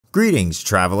Greetings,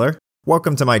 traveler!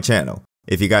 Welcome to my channel.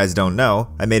 If you guys don't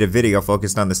know, I made a video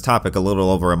focused on this topic a little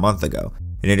over a month ago,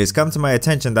 and it has come to my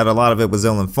attention that a lot of it was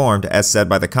ill-informed as said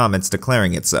by the comments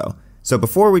declaring it so. So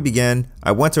before we begin,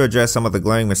 I want to address some of the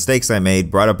glaring mistakes I made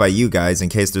brought up by you guys in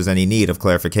case there's any need of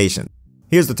clarification.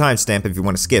 Here's the timestamp if you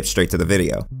want to skip straight to the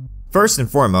video. First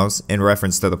and foremost, in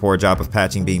reference to the poor job of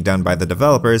patching being done by the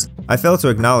developers, I failed to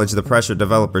acknowledge the pressure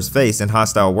developers face in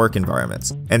hostile work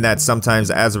environments, and that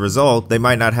sometimes as a result, they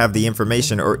might not have the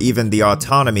information or even the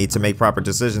autonomy to make proper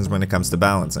decisions when it comes to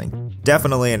balancing.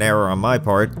 Definitely an error on my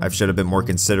part. I should have been more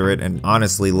considerate and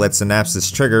honestly let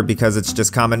synapses trigger because it's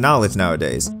just common knowledge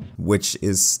nowadays, which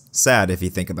is sad if you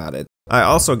think about it. I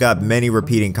also got many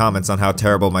repeating comments on how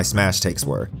terrible my Smash takes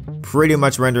were, pretty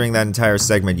much rendering that entire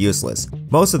segment useless.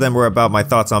 Most of them were about my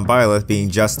thoughts on Byleth being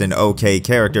just an okay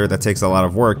character that takes a lot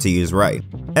of work to use right.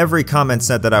 Every comment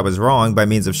said that I was wrong by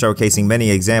means of showcasing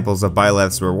many examples of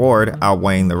Byleth's reward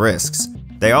outweighing the risks.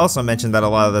 They also mentioned that a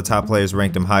lot of the top players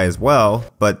ranked him high as well,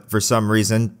 but for some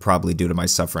reason, probably due to my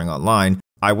suffering online,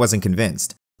 I wasn't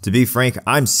convinced. To be frank,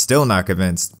 I'm still not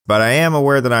convinced, but I am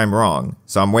aware that I'm wrong,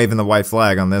 so I'm waving the white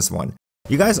flag on this one.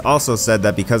 You guys also said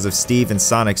that because of Steve and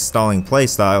Sonic's stalling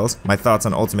playstyles, my thoughts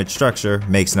on ultimate structure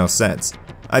makes no sense.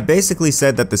 I basically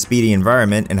said that the speedy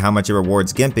environment and how much it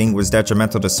rewards gimping was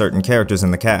detrimental to certain characters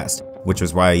in the cast, which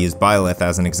was why I used Byleth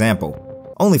as an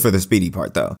example. Only for the speedy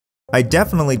part though. I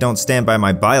definitely don't stand by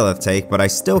my Byleth take, but I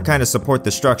still kinda support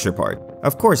the structure part.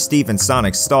 Of course Steve and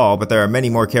Sonic stall, but there are many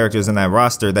more characters in that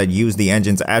roster that use the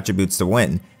engine's attributes to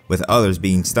win, with others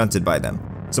being stunted by them.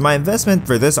 So my investment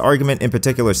for this argument in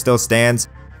particular still stands.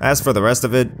 As for the rest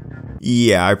of it,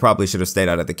 yeah, I probably should have stayed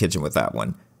out of the kitchen with that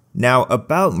one. Now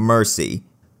about Mercy.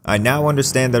 I now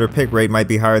understand that her pick rate might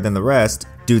be higher than the rest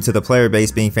due to the player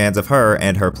base being fans of her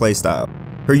and her playstyle.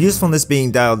 Her usefulness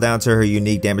being dialed down to her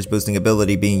unique damage boosting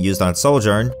ability being used on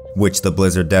Sojourn, which the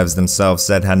Blizzard devs themselves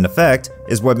said had an effect,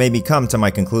 is what made me come to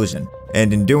my conclusion.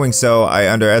 And in doing so,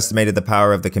 I underestimated the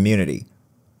power of the community.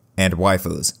 And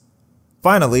waifus.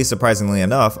 Finally, surprisingly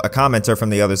enough, a commenter from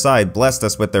the other side blessed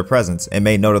us with their presence and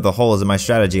made note of the holes in my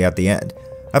strategy at the end.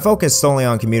 I focused solely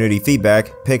on community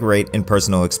feedback, pick rate, and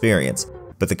personal experience,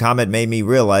 but the comment made me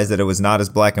realize that it was not as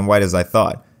black and white as I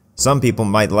thought. Some people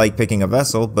might like picking a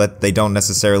vessel, but they don't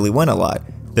necessarily win a lot.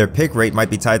 Their pick rate might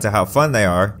be tied to how fun they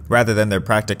are, rather than their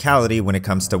practicality when it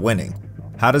comes to winning.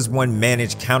 How does one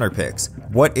manage counterpicks?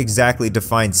 What exactly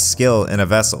defines skill in a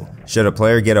vessel? Should a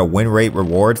player get a win rate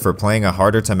reward for playing a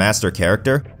harder to master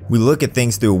character? We look at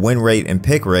things through win rate and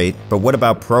pick rate, but what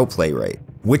about pro play rate?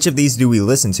 Which of these do we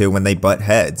listen to when they butt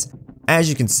heads? As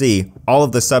you can see, all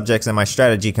of the subjects in my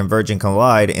strategy converge and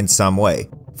collide in some way,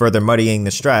 further muddying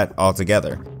the strat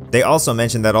altogether. They also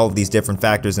mentioned that all of these different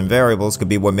factors and variables could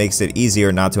be what makes it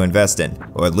easier not to invest in,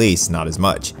 or at least not as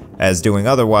much, as doing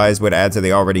otherwise would add to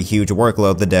the already huge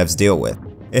workload the devs deal with.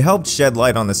 It helped shed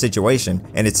light on the situation,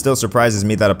 and it still surprises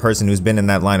me that a person who's been in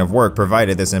that line of work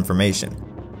provided this information.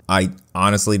 I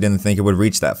honestly didn't think it would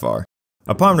reach that far.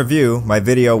 Upon review, my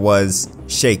video was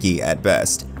shaky at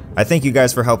best. I thank you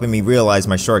guys for helping me realize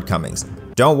my shortcomings.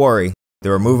 Don't worry,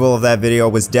 the removal of that video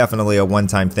was definitely a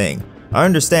one-time thing. I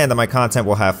understand that my content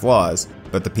will have flaws,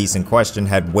 but the piece in question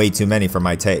had way too many for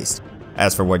my taste.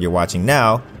 As for what you're watching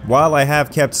now, while I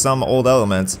have kept some old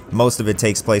elements, most of it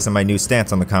takes place in my new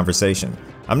stance on the conversation.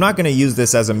 I'm not going to use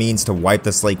this as a means to wipe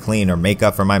the slate clean or make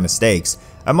up for my mistakes.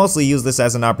 I mostly use this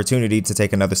as an opportunity to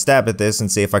take another stab at this and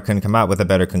see if I can come out with a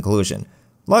better conclusion.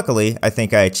 Luckily, I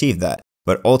think I achieved that,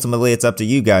 but ultimately it's up to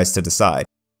you guys to decide.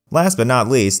 Last but not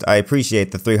least, I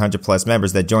appreciate the 300 plus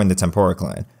members that joined the Tempora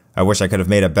clan. I wish I could have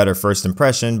made a better first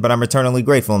impression, but I'm eternally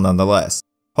grateful nonetheless.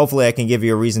 Hopefully I can give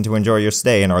you a reason to enjoy your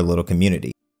stay in our little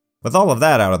community. With all of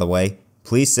that out of the way,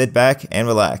 please sit back and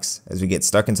relax as we get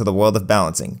stuck into the world of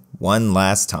balancing one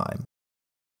last time.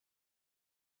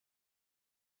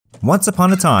 Once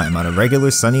upon a time on a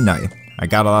regular sunny night, I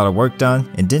got a lot of work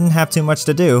done and didn't have too much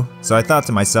to do, so I thought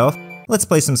to myself, let's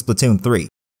play some Splatoon 3.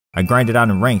 I grinded out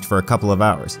in ranked for a couple of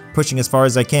hours, pushing as far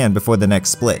as I can before the next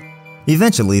split.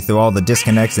 Eventually, through all the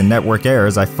disconnects and network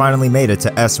errors, I finally made it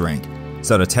to S rank.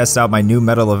 So to test out my new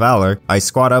Medal of Valor, I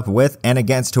squad up with and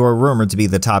against who are rumored to be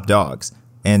the top dogs.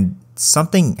 And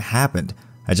something happened.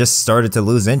 I just started to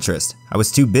lose interest. I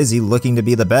was too busy looking to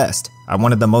be the best. I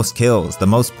wanted the most kills, the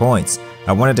most points.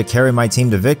 I wanted to carry my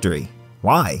team to victory.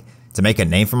 Why? To make a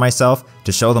name for myself?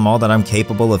 To show them all that I'm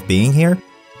capable of being here?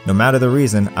 No matter the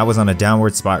reason, I was on a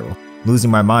downward spiral,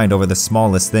 losing my mind over the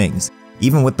smallest things.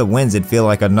 Even with the wins, it'd feel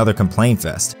like another complaint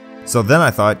fest. So then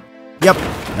I thought, yep,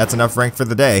 that's enough rank for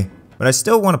the day, but I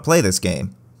still want to play this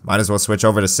game. Might as well switch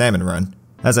over to Salmon Run.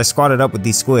 As I squatted up with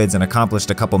these squids and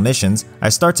accomplished a couple missions, I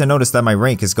start to notice that my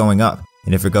rank is going up,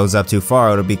 and if it goes up too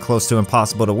far it'll be close to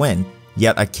impossible to win,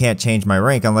 yet I can't change my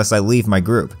rank unless I leave my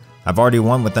group. I've already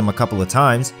won with them a couple of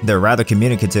times, they're rather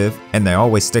communicative, and they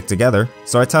always stick together,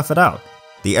 so I tough it out.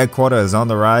 The egg quota is on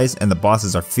the rise and the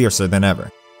bosses are fiercer than ever.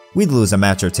 We'd lose a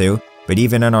match or two, but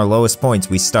even in our lowest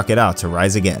points we stuck it out to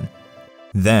rise again.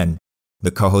 Then, the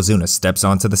Kohozuna steps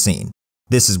onto the scene.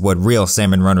 This is what real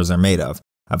salmon runners are made of.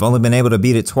 I've only been able to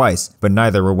beat it twice, but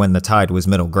neither were when the tide was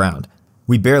middle ground.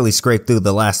 We barely scraped through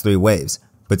the last 3 waves,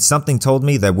 but something told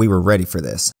me that we were ready for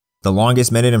this. The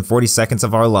longest minute and 40 seconds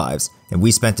of our lives, and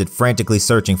we spent it frantically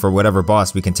searching for whatever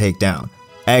boss we can take down.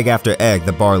 Egg after egg,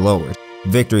 the bar lowered.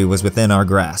 Victory was within our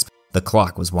grasp. The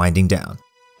clock was winding down.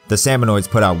 The Salmonoids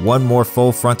put out one more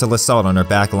full frontal assault on our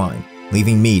back line,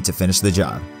 leaving me to finish the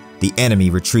job. The enemy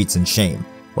retreats in shame,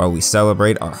 while we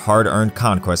celebrate our hard-earned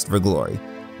conquest for glory.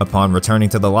 Upon returning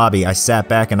to the lobby, I sat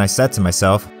back and I said to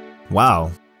myself, wow,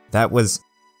 that was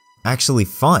actually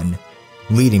fun,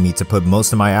 leading me to put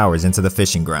most of my hours into the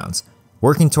fishing grounds.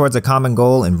 Working towards a common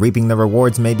goal and reaping the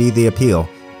rewards may be the appeal,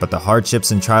 but the hardships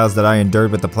and trials that I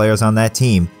endured with the players on that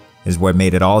team is what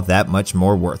made it all that much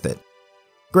more worth it.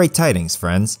 Great tidings,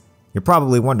 friends. You're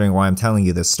probably wondering why I'm telling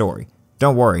you this story.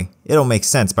 Don't worry, it'll make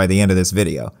sense by the end of this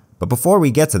video. But before we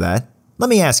get to that,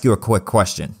 let me ask you a quick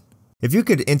question. If you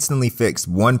could instantly fix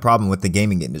one problem with the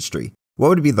gaming industry, what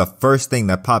would be the first thing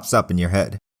that pops up in your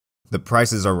head? The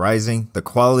prices are rising, the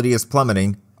quality is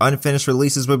plummeting, unfinished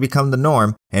releases would become the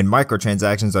norm, and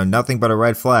microtransactions are nothing but a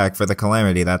red flag for the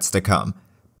calamity that's to come.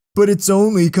 But it's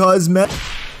only cosmetic.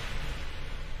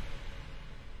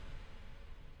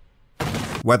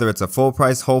 Whether it's a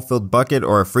full-price hole-filled bucket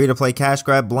or a free-to-play cash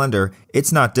grab blunder,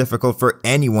 it's not difficult for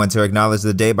anyone to acknowledge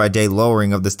the day-by-day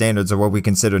lowering of the standards of what we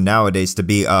consider nowadays to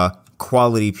be a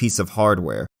quality piece of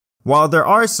hardware. While there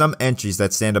are some entries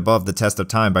that stand above the test of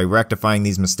time by rectifying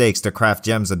these mistakes to craft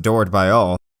gems adored by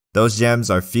all, those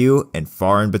gems are few and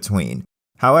far in between.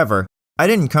 However, I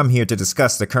didn't come here to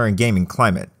discuss the current gaming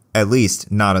climate, at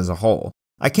least not as a whole.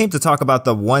 I came to talk about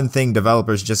the one thing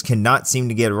developers just cannot seem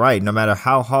to get right no matter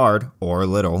how hard, or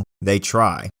little, they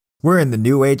try. We're in the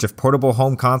new age of portable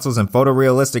home consoles and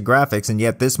photorealistic graphics, and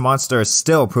yet this monster has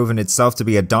still proven itself to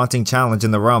be a daunting challenge in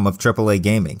the realm of AAA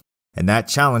gaming. And that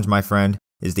challenge, my friend,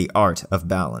 is the art of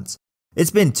balance.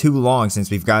 It's been too long since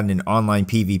we've gotten an online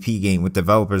PvP game with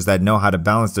developers that know how to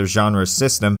balance their genre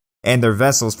system and their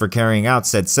vessels for carrying out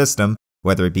said system,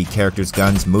 whether it be characters,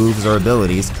 guns, moves, or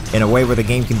abilities, in a way where the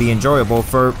game can be enjoyable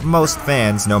for most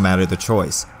fans no matter the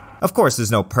choice. Of course,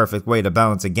 there's no perfect way to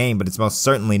balance a game, but it's most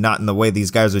certainly not in the way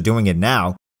these guys are doing it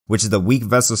now, which is the weak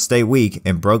vessels stay weak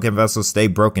and broken vessels stay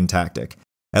broken tactic.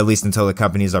 At least until the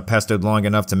companies are pestered long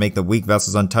enough to make the weak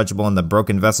vessels untouchable and the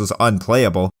broken vessels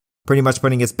unplayable, pretty much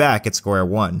putting us back at square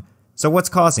one. So what's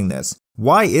causing this?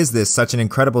 Why is this such an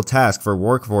incredible task for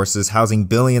workforces housing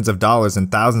billions of dollars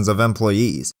and thousands of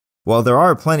employees? Well, there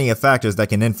are plenty of factors that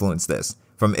can influence this.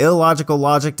 From illogical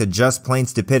logic to just plain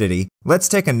stupidity, let's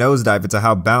take a nosedive into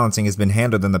how balancing has been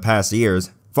handled in the past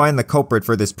years, find the culprit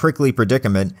for this prickly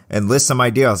predicament, and list some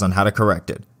ideas on how to correct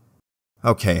it.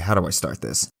 Okay, how do I start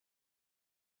this?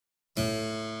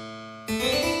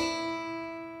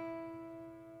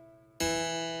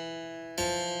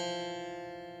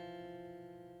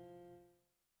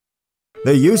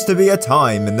 There used to be a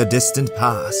time in the distant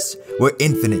past where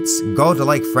infinites,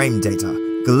 godlike frame data,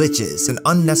 glitches, and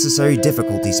unnecessary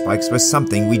difficulty spikes were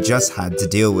something we just had to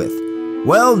deal with.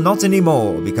 Well, not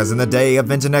anymore, because in the day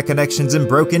of internet connections and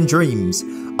broken dreams,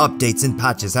 updates and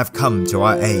patches have come to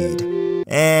our aid.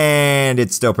 And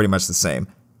it's still pretty much the same.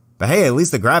 But hey, at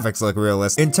least the graphics look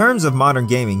realistic. In terms of modern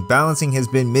gaming, balancing has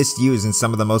been misused in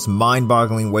some of the most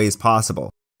mind-boggling ways possible.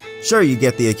 Sure, you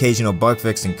get the occasional bug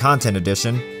fix in Content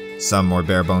Edition, some more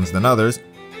bare bones than others,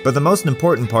 but the most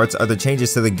important parts are the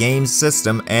changes to the game's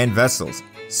system and vessels,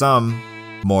 some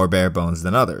more bare bones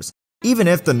than others. Even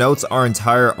if the notes are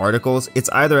entire articles, it's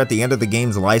either at the end of the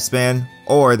game's lifespan,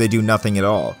 or they do nothing at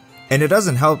all. And it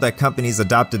doesn't help that companies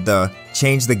adopted the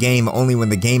change the game only when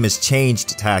the game is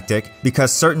changed tactic,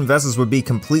 because certain vessels would be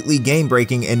completely game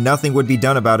breaking and nothing would be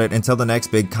done about it until the next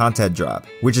big content drop,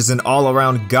 which is an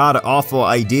all-around god-awful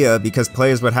idea because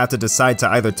players would have to decide to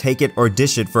either take it or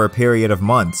dish it for a period of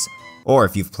months. Or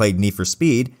if you've played Need for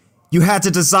Speed, you had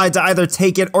to decide to either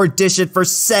take it or dish it for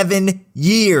 7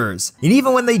 years. And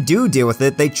even when they do deal with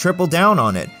it, they triple down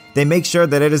on it. They make sure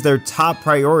that it is their top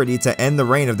priority to end the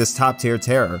reign of this top-tier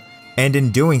terror. And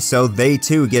in doing so, they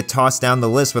too get tossed down the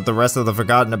list with the rest of the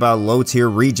forgotten about low-tier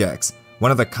rejects.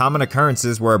 One of the common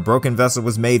occurrences where a broken vessel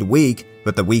was made weak,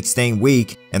 but the weak staying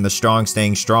weak and the strong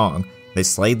staying strong. They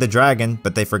slayed the dragon,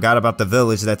 but they forgot about the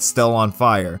village that's still on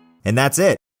fire. And that's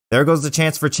it. There goes the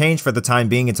chance for change for the time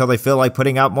being until they feel like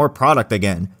putting out more product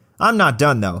again. I'm not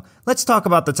done though. Let's talk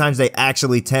about the times they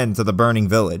actually tend to the burning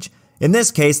village. In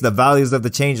this case, the values of the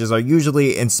changes are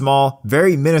usually in small,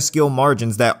 very minuscule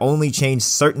margins that only change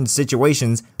certain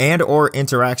situations and or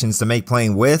interactions to make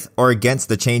playing with or against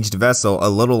the changed vessel a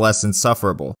little less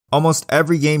insufferable. Almost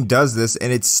every game does this,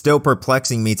 and it's still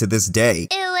perplexing me to this day.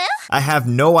 I have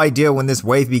no idea when this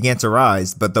wave began to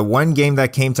rise, but the one game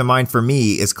that came to mind for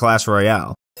me is Clash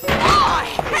Royale. Is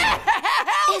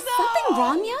something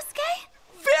wrong, Yosuke?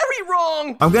 Very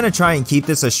wrong! I'm gonna try and keep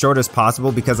this as short as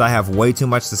possible because I have way too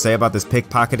much to say about this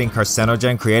pickpocketing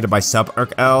carcinogen created by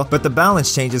Sub-Urk L, but the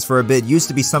balance changes for a bit used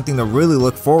to be something to really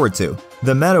look forward to.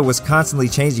 The meta was constantly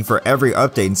changing for every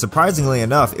update, and surprisingly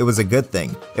enough, it was a good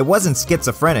thing. It wasn't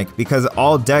schizophrenic because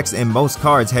all decks and most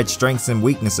cards had strengths and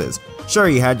weaknesses. Sure,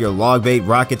 you had your log bait,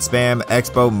 rocket spam,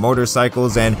 expo,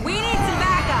 motorcycles, and We need some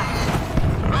backup!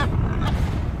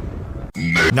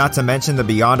 not to mention the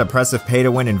beyond oppressive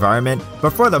pay-to-win environment,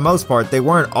 but for the most part, they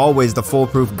weren't always the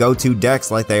foolproof go-to decks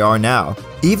like they are now.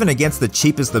 Even against the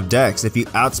cheapest of decks, if you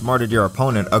outsmarted your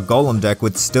opponent, a golem deck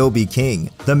would still be king.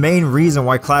 The main reason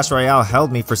why Clash Royale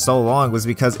held me for so long was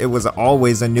because it was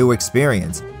always a new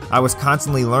experience. I was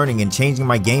constantly learning and changing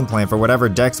my game plan for whatever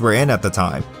decks were in at the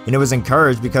time, and it was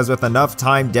encouraged because with enough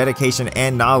time, dedication,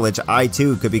 and knowledge, I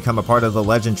too could become a part of the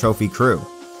Legend Trophy crew.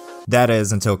 That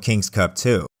is, until King's Cup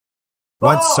 2.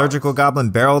 Once Surgical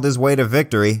Goblin barreled his way to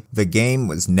victory, the game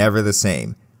was never the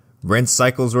same. Rinse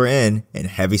cycles were in, and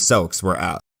heavy soaks were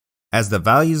out. As the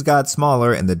values got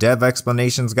smaller and the dev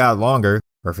explanations got longer,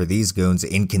 or for these goons,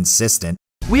 inconsistent,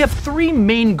 We have three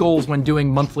main goals when doing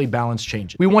monthly balance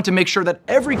changes. We want to make sure that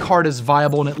every card is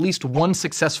viable in at least one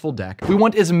successful deck. We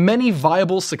want as many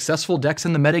viable, successful decks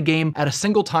in the metagame at a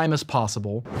single time as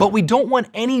possible, but we don't want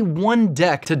any one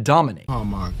deck to dominate. Oh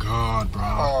my god, bro.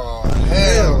 Oh,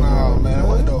 hell no, man.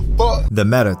 What the fuck? the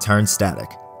meta turned static.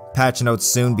 Patch notes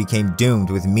soon became doomed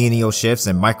with menial shifts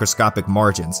and microscopic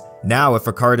margins. Now if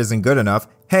a card isn't good enough,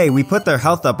 hey, we put their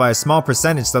health up by a small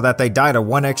percentage so that they die to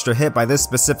one extra hit by this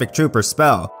specific troop or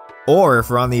spell. Or if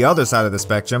we're on the other side of the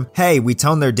spectrum, hey, we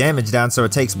tone their damage down so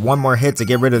it takes one more hit to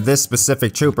get rid of this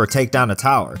specific troop or take down a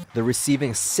tower. They're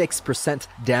receiving 6%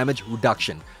 damage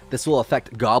reduction. This will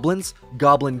affect goblins,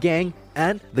 goblin gang,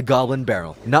 and the goblin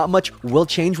barrel. Not much will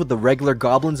change with the regular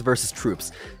goblins versus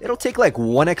troops. It'll take like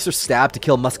one extra stab to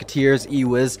kill musketeers,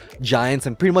 Ewiz, giants,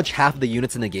 and pretty much half of the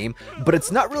units in the game, but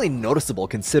it's not really noticeable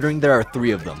considering there are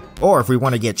 3 of them. Or if we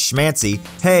want to get schmancy,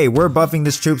 hey, we're buffing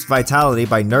this troop's vitality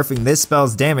by nerfing this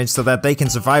spell's damage so that they can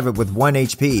survive it with 1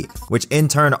 HP, which in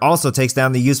turn also takes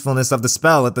down the usefulness of the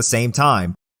spell at the same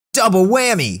time. Double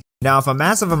whammy! Now, if a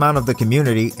massive amount of the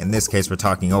community, in this case we're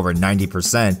talking over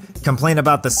 90%, complain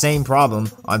about the same problem,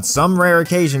 on some rare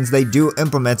occasions they do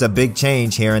implement a big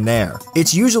change here and there.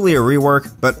 It's usually a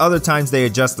rework, but other times they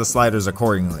adjust the sliders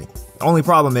accordingly. Only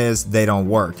problem is, they don't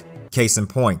work. Case in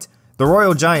point, the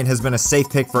Royal Giant has been a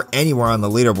safe pick for anywhere on the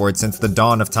leaderboard since the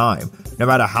dawn of time. No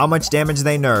matter how much damage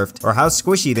they nerfed, or how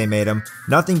squishy they made him,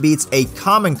 nothing beats a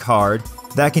common card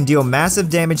that can deal massive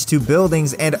damage to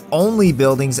buildings and only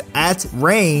buildings at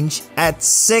range at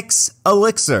 6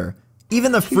 elixir.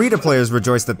 Even the free-to-players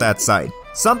rejoiced at that sight.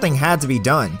 Something had to be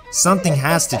done. Something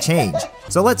has to change.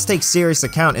 So let's take serious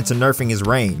account into nerfing his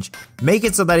range. Make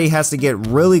it so that he has to get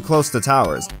really close to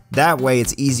towers. That way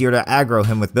it's easier to aggro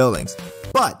him with buildings.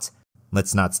 But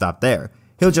let's not stop there.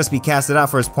 He'll just be casted out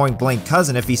for his point-blank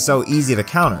cousin if he's so easy to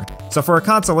counter. So for a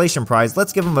consolation prize,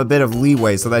 let's give him a bit of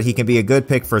leeway so that he can be a good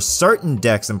pick for certain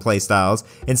decks and playstyles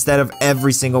instead of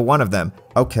every single one of them.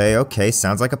 Okay,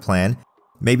 sounds like a plan.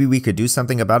 Maybe we could do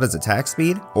something about his attack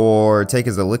speed? Or take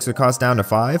his elixir cost down to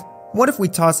 5? What if we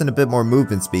toss in a bit more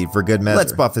movement speed for good measure?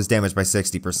 Let's buff his damage by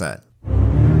 60%.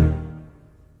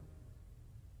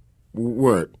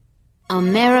 What?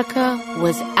 America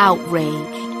was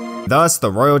outraged. Thus,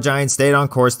 the Royal Giant stayed on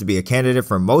course to be a candidate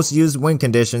for most used win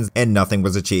conditions, and nothing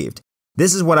was achieved.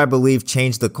 This is what I believe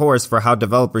changed the course for how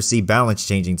developers see balance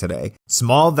changing today.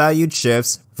 Small valued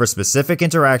shifts for specific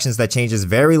interactions that changes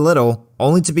very little,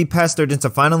 only to be pestered into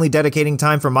finally dedicating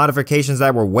time for modifications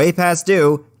that were way past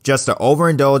due, just to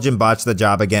overindulge and botch the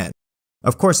job again.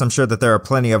 Of course, I'm sure that there are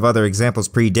plenty of other examples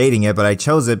predating it, but I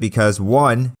chose it because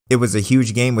 1, it was a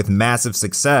huge game with massive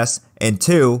success, and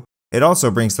 2, it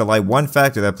also brings to light one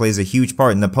factor that plays a huge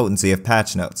part in the potency of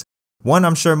patch notes. One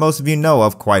I'm sure most of you know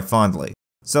of quite fondly.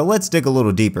 So let's dig a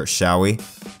little deeper, shall we?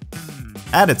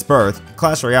 At its birth,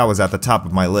 Clash Royale was at the top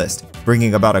of my list,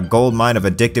 bringing about a goldmine of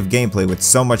addictive gameplay with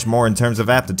so much more in terms of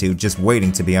aptitude just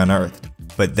waiting to be unearthed.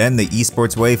 But then the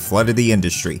esports wave flooded the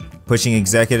industry, pushing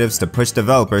executives to push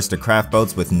developers to craft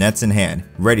boats with nets in hand,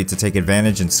 ready to take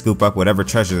advantage and scoop up whatever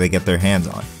treasure they get their hands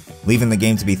on, leaving the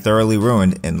game to be thoroughly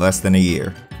ruined in less than a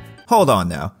year. Hold on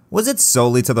now, was it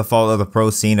solely to the fault of the pro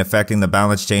scene affecting the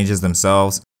balance changes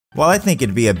themselves? While I think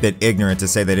it'd be a bit ignorant to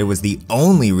say that it was the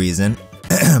only reason,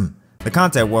 the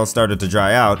content well started to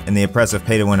dry out and the oppressive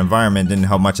pay-to-win environment didn't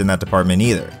help much in that department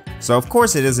either. So of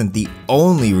course it isn't the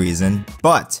only reason,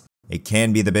 but it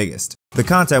can be the biggest. The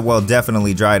content well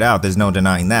definitely dried out, there's no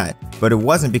denying that, but it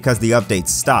wasn't because the updates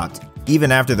stopped.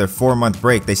 Even after their 4-month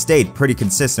break, they stayed pretty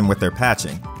consistent with their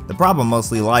patching. The problem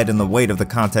mostly lied in the weight of the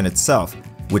content itself,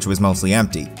 which was mostly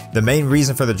empty. The main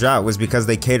reason for the drought was because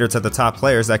they cater to the top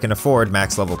players that can afford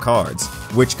max level cards,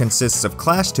 which consists of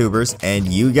Clash tubers and,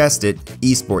 you guessed it,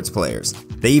 esports players.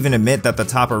 They even admit that the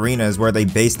top arena is where they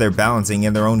base their balancing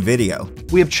in their own video.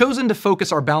 We have chosen to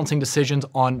focus our balancing decisions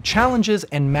on challenges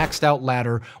and maxed out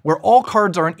ladder, where all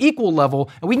cards are an equal level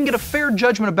and we can get a fair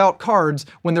judgment about cards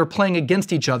when they're playing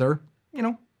against each other,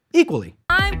 equally.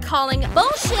 I'm calling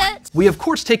bullshit! We of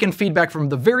course taken feedback from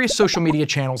the various social media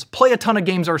channels, play a ton of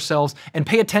games ourselves, and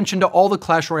pay attention to all the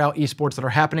Clash Royale esports that are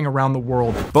happening around the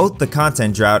world. Both the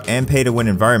content drought and pay-to-win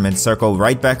environment circle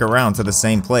right back around to the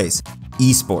same place.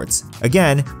 Esports.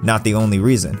 Again, not the only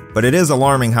reason, but it is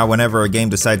alarming how whenever a game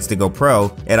decides to go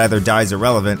pro, it either dies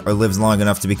irrelevant or lives long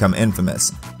enough to become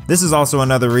infamous. This is also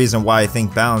another reason why I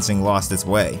think balancing lost its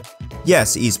way.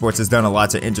 Yes, esports has done a lot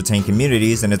to entertain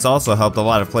communities, and it's also helped a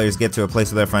lot of players get to a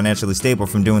place where they're financially stable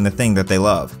from doing the thing that they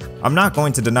love. I'm not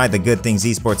going to deny the good things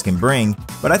esports can bring,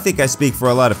 but I think I speak for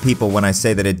a lot of people when I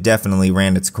say that it definitely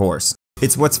ran its course.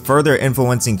 It's what's further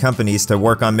influencing companies to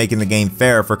work on making the game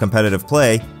fair for competitive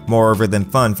play, moreover than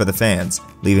fun for the fans,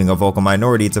 leaving a vocal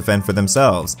minority to fend for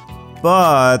themselves.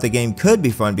 But the game could be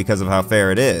fun because of how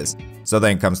fair it is. So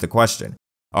then comes the question,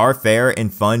 are fair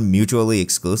and fun mutually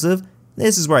exclusive?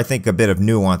 This is where I think a bit of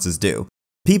nuance is due.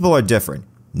 People are different.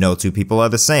 No two people are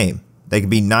the same. They could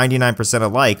be 99%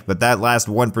 alike, but that last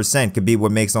 1% could be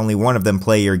what makes only one of them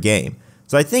play your game.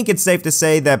 So I think it's safe to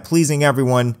say that pleasing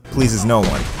everyone pleases no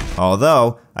one.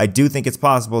 Although, I do think it's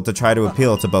possible to try to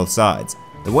appeal to both sides.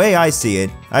 The way I see it,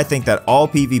 I think that all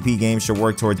PvP games should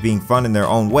work towards being fun in their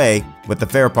own way, with the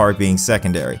fair part being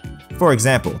secondary. For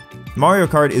example, Mario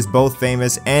Kart is both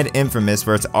famous and infamous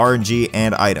for its RNG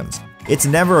and items. It's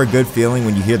never a good feeling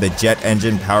when you hear the jet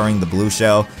engine powering the blue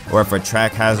shell, or if a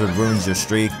track hazard ruins your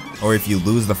streak, or if you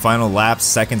lose the final lap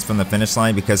seconds from the finish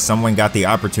line because someone got the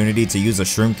opportunity to use a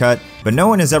shroom cut. But no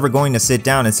one is ever going to sit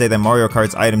down and say that Mario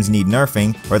Kart's items need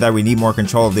nerfing, or that we need more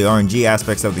control of the RNG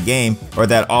aspects of the game, or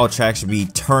that all tracks should be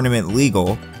tournament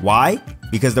legal. Why?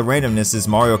 Because the randomness is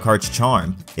Mario Kart's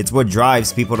charm. It's what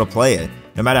drives people to play it.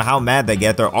 No matter how mad they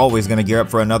get, they're always going to gear up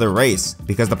for another race,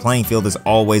 because the playing field is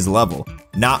always level.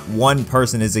 Not one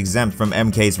person is exempt from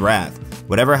MK's wrath.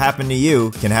 Whatever happened to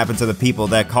you can happen to the people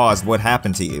that caused what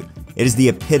happened to you. It is the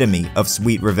epitome of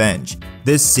sweet revenge.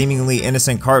 This seemingly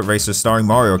innocent kart racer starring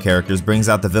Mario characters brings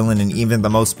out the villain in even the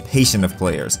most patient of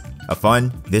players. A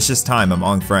fun, vicious time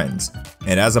among friends.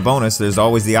 And as a bonus, there's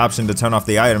always the option to turn off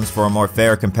the items for a more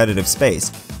fair competitive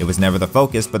space. It was never the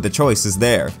focus, but the choice is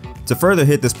there. To further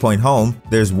hit this point home,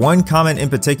 there's one comment in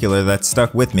particular that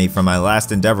stuck with me from my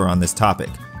last endeavor on this topic.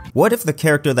 What if the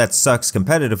character that sucks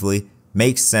competitively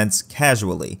makes sense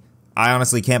casually? I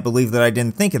honestly can't believe that I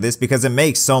didn't think of this because it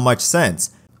makes so much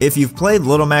sense. If you've played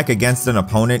Little Mac against an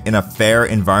opponent in a fair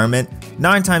environment,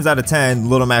 9 times out of 10,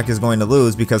 Little Mac is going to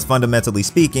lose because fundamentally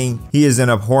speaking, he is an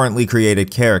abhorrently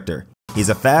created character. He's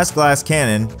a fast glass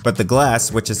cannon, but the glass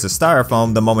switches to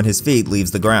styrofoam the moment his feet leaves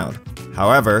the ground.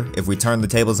 However, if we turn the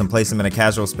tables and place him in a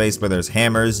casual space where there's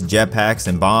hammers, jetpacks,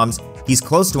 and bombs, he's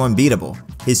close to unbeatable.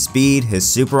 His speed, his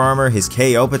super armor, his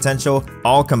KO potential,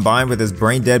 all combined with his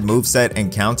brain-dead moveset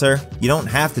and counter, you don't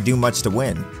have to do much to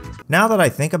win. Now that I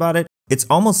think about it, it's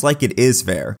almost like it is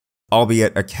fair,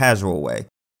 albeit a casual way.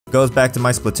 Goes back to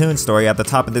my Splatoon story at the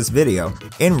top of this video.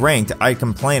 In Ranked, I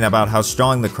complain about how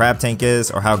strong the crab tank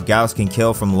is or how Gauss can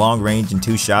kill from long range in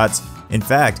 2 shots. In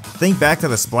fact, think back to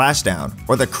the Splashdown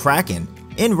or the Kraken.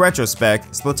 In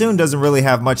retrospect, Splatoon doesn't really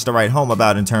have much to write home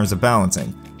about in terms of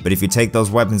balancing. But if you take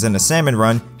those weapons into Salmon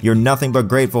Run, you're nothing but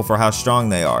grateful for how strong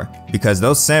they are. Because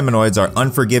those Salmonoids are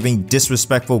unforgiving,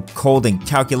 disrespectful, cold, and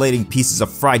calculating pieces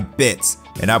of fried bits.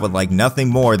 And I would like nothing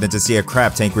more than to see a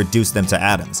crab tank reduce them to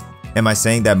atoms. Am I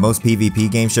saying that most PvP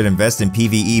games should invest in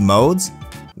PvE modes?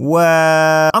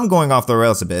 Well, I'm going off the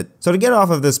rails a bit, so to get off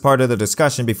of this part of the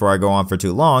discussion before I go on for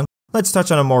too long, let's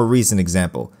touch on a more recent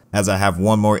example, as I have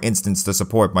one more instance to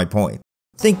support my point.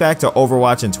 Think back to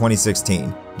Overwatch in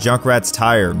 2016. Junkrat's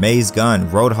Tire, May's Gun,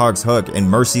 Roadhog's Hook, and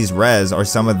Mercy's Res are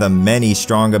some of the many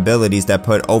strong abilities that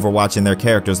put Overwatch and their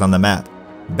characters on the map.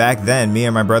 Back then, me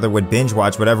and my brother would binge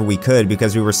watch whatever we could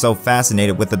because we were so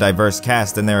fascinated with the diverse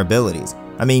cast and their abilities.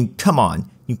 I mean, come on,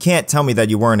 you can't tell me that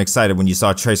you weren't excited when you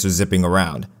saw Tracer zipping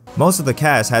around. Most of the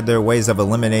cast had their ways of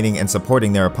eliminating and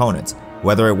supporting their opponents.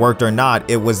 Whether it worked or not,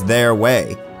 it was their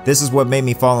way. This is what made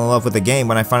me fall in love with the game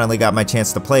when I finally got my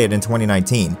chance to play it in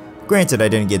 2019. Granted, I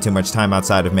didn't get too much time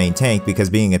outside of main tank because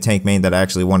being a tank main that I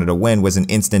actually wanted to win was an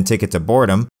instant ticket to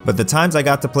boredom, but the times I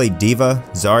got to play D.Va,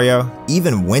 Zarya,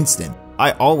 even Winston,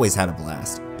 I always had a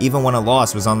blast, even when a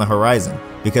loss was on the horizon,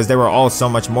 because they were all so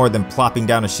much more than plopping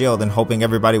down a shield and hoping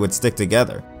everybody would stick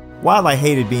together. While I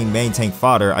hated being main tank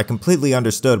fodder, I completely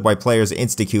understood why players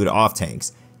insta-queued off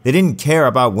tanks. They didn't care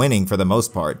about winning for the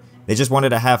most part, they just wanted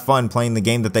to have fun playing the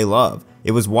game that they love.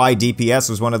 It was why DPS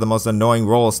was one of the most annoying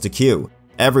roles to queue.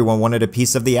 Everyone wanted a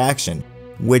piece of the action,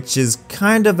 which is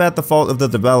kind of at the fault of the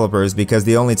developers because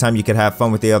the only time you could have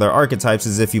fun with the other archetypes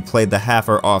is if you played the half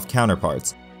or off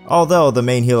counterparts. Although the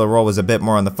main healer role was a bit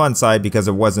more on the fun side because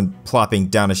it wasn't plopping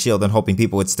down a shield and hoping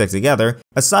people would stick together,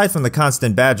 aside from the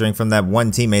constant badgering from that one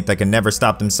teammate that can never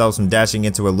stop themselves from dashing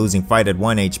into a losing fight at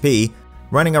 1 HP,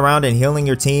 running around and healing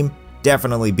your team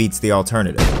definitely beats the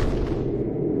alternative.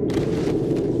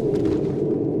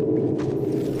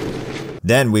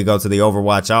 Then we go to the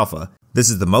Overwatch Alpha. This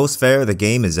is the most fair the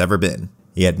game has ever been,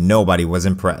 yet nobody was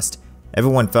impressed.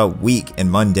 Everyone felt weak and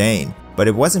mundane, but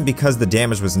it wasn't because the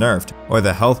damage was nerfed or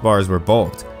the health bars were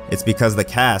bulked, it's because the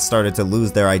cast started to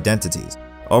lose their identities.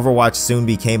 Overwatch soon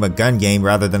became a gun game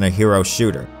rather than a hero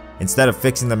shooter. Instead of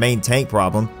fixing the main tank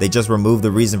problem, they just removed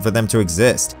the reason for them to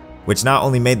exist, which not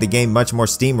only made the game much more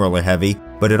steamroller heavy,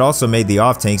 but it also made the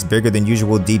off-tanks bigger than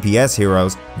usual DPS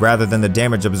heroes rather than the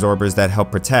damage absorbers that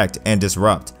help protect and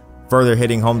disrupt, further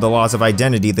hitting home the loss of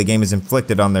identity the game has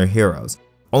inflicted on their heroes.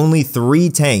 Only 3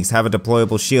 tanks have a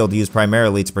deployable shield used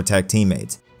primarily to protect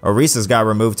teammates. Orisa's got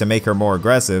removed to make her more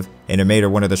aggressive, and it made her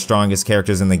one of the strongest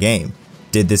characters in the game.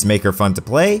 Did this make her fun to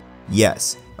play?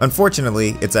 Yes.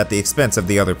 Unfortunately, it's at the expense of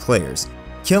the other players.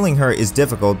 Killing her is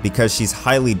difficult because she's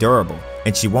highly durable,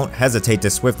 and she won't hesitate to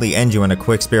swiftly end you in a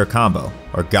quick spear combo,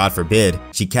 or God forbid,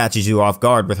 she catches you off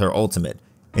guard with her ultimate.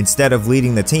 Instead of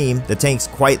leading the team, the tanks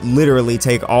quite literally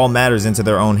take all matters into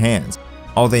their own hands.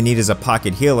 All they need is a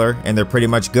pocket healer, and they're pretty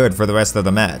much good for the rest of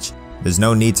the match. There's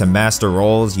no need to master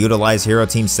roles, utilize hero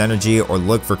team synergy, or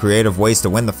look for creative ways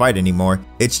to win the fight anymore.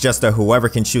 It's just a whoever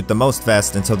can shoot the most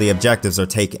fast until the objectives are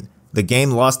taken. The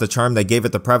game lost the charm that gave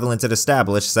it the prevalence it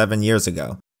established 7 years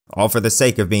ago, all for the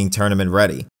sake of being tournament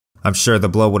ready. I'm sure the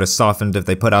blow would have softened if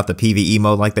they put out the PvE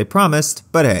mode like they promised,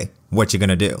 but hey, what you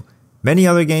gonna do? Many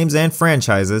other games and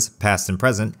franchises, past and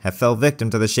present, have fell victim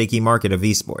to the shaky market of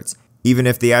esports, even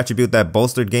if the attribute that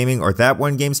bolstered gaming or that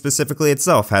one game specifically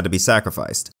itself had to be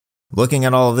sacrificed. Looking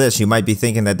at all of this, you might be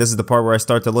thinking that this is the part where I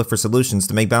start to look for solutions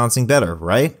to make balancing better,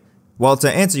 right? Well,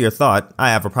 to answer your thought, I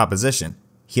have a proposition.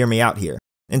 Hear me out here.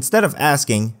 Instead of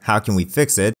asking, how can we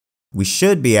fix it, we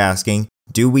should be asking,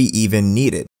 do we even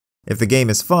need it? If the game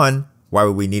is fun, why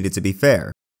would we need it to be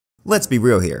fair? Let's be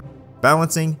real here.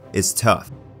 Balancing is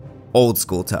tough. Old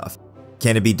school tough.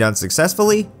 Can it be done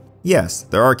successfully? Yes,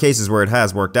 there are cases where it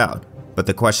has worked out, but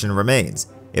the question remains,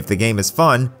 if the game is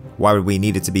fun, why would we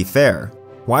need it to be fair?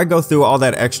 Why go through all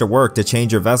that extra work to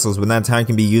change your vessels when that time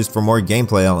can be used for more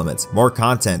gameplay elements, more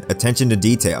content, attention to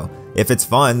detail? If it's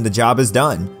fun, the job is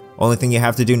done. Only thing you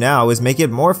have to do now is make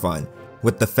it more fun,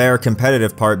 with the fair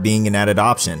competitive part being an added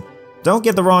option. Don't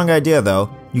get the wrong idea though,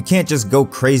 you can't just go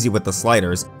crazy with the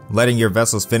sliders, letting your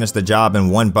vessels finish the job in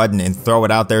one button and throw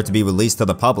it out there to be released to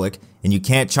the public, and you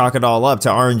can't chalk it all up to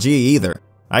RNG either.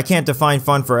 I can't define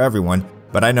fun for everyone,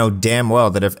 but I know damn well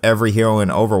that if every hero in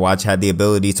Overwatch had the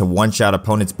ability to one-shot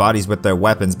opponents' bodies with their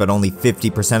weapons but only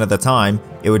 50% of the time,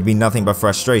 it would be nothing but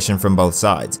frustration from both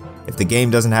sides. If the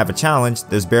game doesn't have a challenge,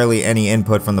 there's barely any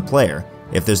input from the player.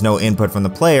 If there's no input from the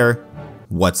player,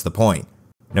 what's the point?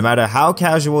 No matter how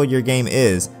casual your game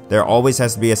is, there always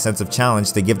has to be a sense of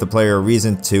challenge to give the player a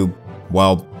reason to,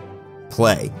 well,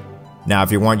 play. Now,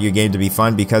 if you want your game to be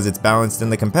fun because it's balanced in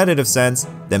the competitive sense,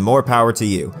 then more power to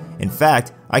you. In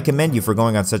fact, I commend you for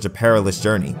going on such a perilous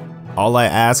journey. All I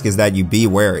ask is that you be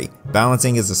wary.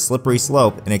 Balancing is a slippery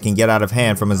slope and it can get out of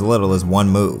hand from as little as one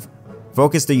move.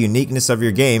 Focus the uniqueness of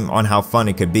your game on how fun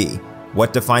it could be.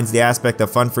 What defines the aspect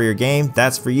of fun for your game,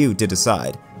 that's for you to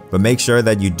decide. But make sure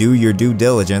that you do your due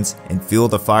diligence and fuel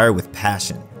the fire with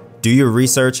passion. Do your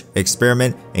research,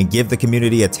 experiment, and give the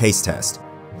community a taste test.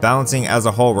 Balancing as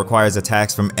a whole requires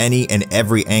attacks from any and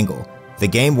every angle. The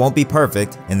game won't be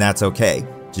perfect, and that's okay.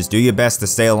 Just do your best to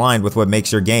stay aligned with what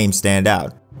makes your game stand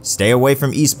out. Stay away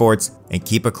from esports and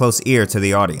keep a close ear to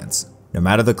the audience. No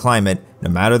matter the climate, no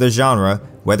matter the genre,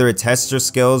 whether it tests your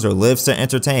skills or lives to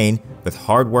entertain, with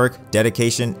hard work,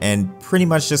 dedication, and pretty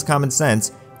much just common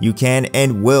sense, you can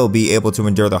and will be able to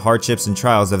endure the hardships and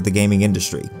trials of the gaming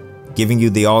industry, giving you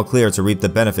the all clear to reap the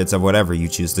benefits of whatever you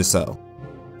choose to sow.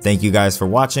 Thank you guys for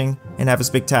watching, and have a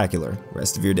spectacular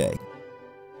rest of your day.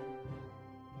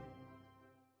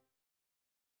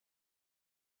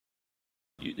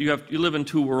 You live in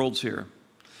two worlds here.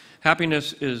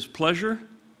 Happiness is pleasure,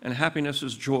 and happiness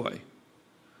is joy.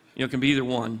 It can be either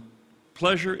one.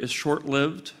 Pleasure is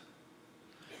short-lived.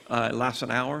 It lasts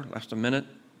an hour, lasts a minute,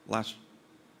 lasts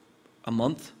a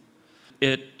month.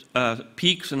 It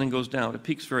peaks and then goes down. It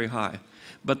peaks very high.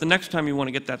 But the next time you want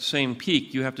to get that same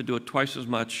peak, you have to do it twice as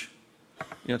much.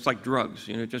 It's like drugs.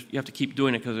 You have to keep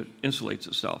doing it because it insulates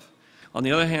itself. On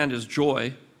the other hand is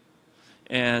joy,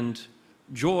 and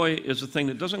joy is a thing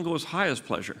that doesn't go as high as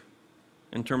pleasure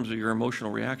in terms of your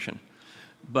emotional reaction,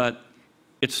 but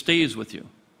it stays with you.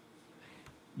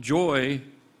 Joy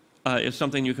is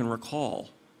something you can recall.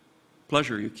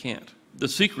 Pleasure, you can't. The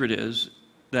secret is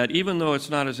that even though it's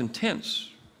not as intense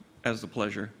as the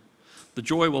pleasure, the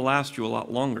joy will last you a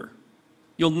lot longer.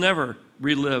 You'll never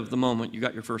relive the moment you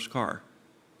got your first car.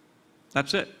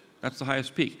 That's it. That's the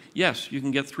highest peak. Yes, you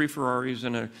can get 3 Ferraris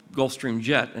and a Gulfstream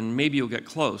jet, and maybe you'll get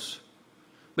close.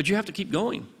 But you have to keep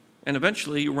going, and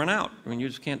eventually you run out. I mean, you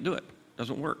just can't do it. It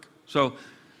doesn't work. So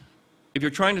if you're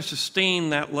trying to sustain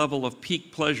that level of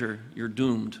peak pleasure, you're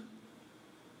doomed.